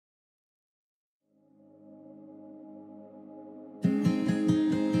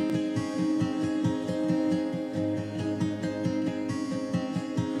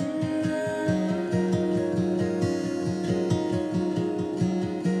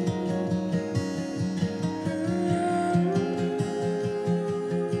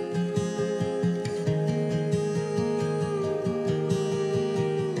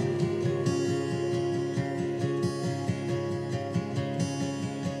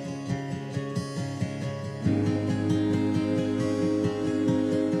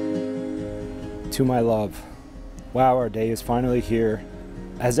To my love. Wow, our day is finally here.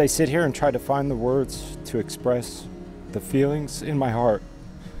 As I sit here and try to find the words to express the feelings in my heart,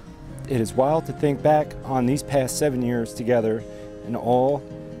 it is wild to think back on these past 7 years together and all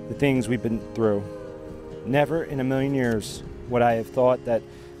the things we've been through. Never in a million years would I have thought that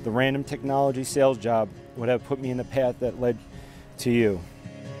the random technology sales job would have put me in the path that led to you.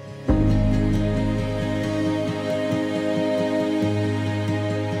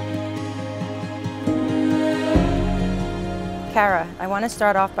 Kara, I want to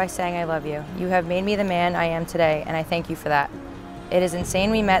start off by saying I love you. You have made me the man I am today, and I thank you for that. It is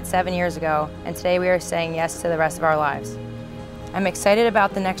insane we met 7 years ago, and today we are saying yes to the rest of our lives. I'm excited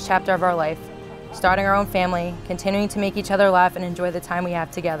about the next chapter of our life, starting our own family, continuing to make each other laugh and enjoy the time we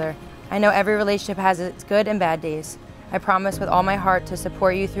have together. I know every relationship has its good and bad days. I promise with all my heart to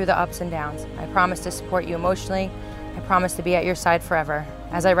support you through the ups and downs. I promise to support you emotionally. I promise to be at your side forever.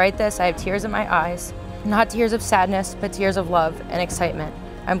 As I write this, I have tears in my eyes. Not tears of sadness, but tears of love and excitement.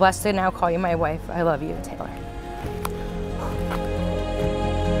 I'm blessed to now call you my wife. I love you, Taylor.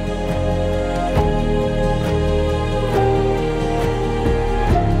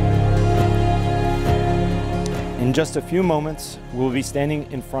 In just a few moments, we'll be standing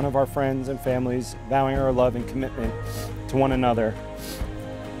in front of our friends and families, vowing our love and commitment to one another.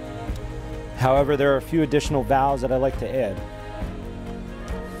 However, there are a few additional vows that I'd like to add.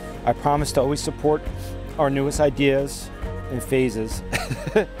 I promise to always support our newest ideas and phases.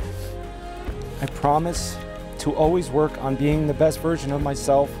 I promise to always work on being the best version of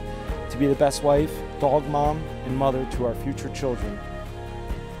myself, to be the best wife, dog mom, and mother to our future children.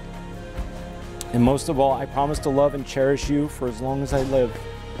 And most of all, I promise to love and cherish you for as long as I live.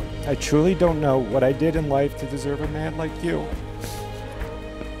 I truly don't know what I did in life to deserve a man like you.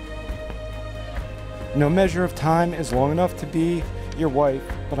 No measure of time is long enough to be your wife,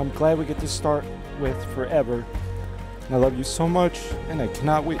 but I'm glad we get to start with forever. I love you so much, and I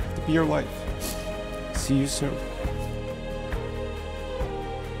cannot wait to be your wife. See you soon.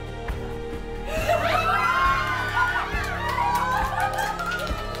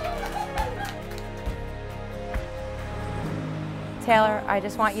 Taylor, I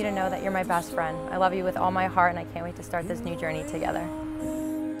just want you to know that you're my best friend. I love you with all my heart, and I can't wait to start this new journey together.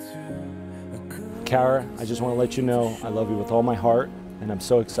 Kara, I just want to let you know I love you with all my heart, and I'm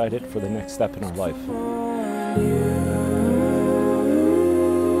so excited for the next step in our life.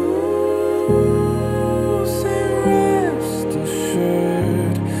 Rest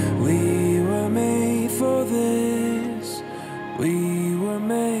assured, we were made for this. We were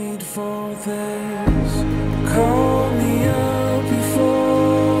made for this. Call me up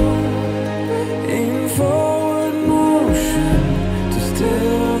before in forward motion to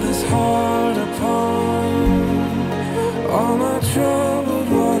still this heart upon all my troubled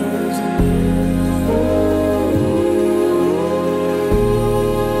waters anew.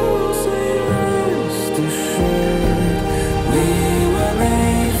 Say rest assured, we were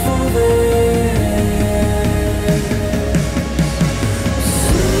made for this.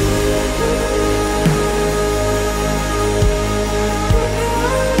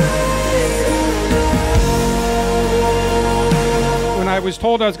 When I was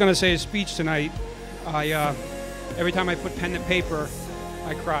told I was going to say a speech tonight, every time I put pen to paper,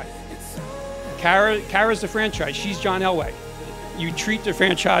 I cry. Kara's the franchise. She's John Elway. You treat the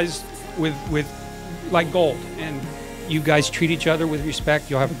franchise with like gold, and you guys treat each other with respect.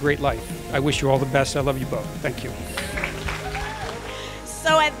 You'll have a great life. I wish you all the best. I love you both. Thank you.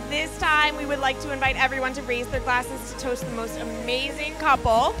 So at this time, we would like to invite everyone to raise their glasses to toast the most amazing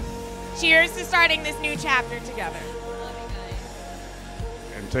couple. Cheers to starting this new chapter together.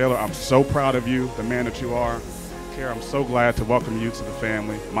 And Taylor, I'm so proud of you, the man that you are. Kara, I'm so glad to welcome you to the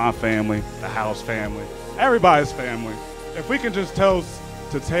family, my family, the House family, everybody's family. If we can just toast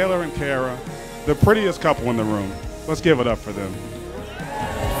to Taylor and Kara, the prettiest couple in the room. Let's give it up for them.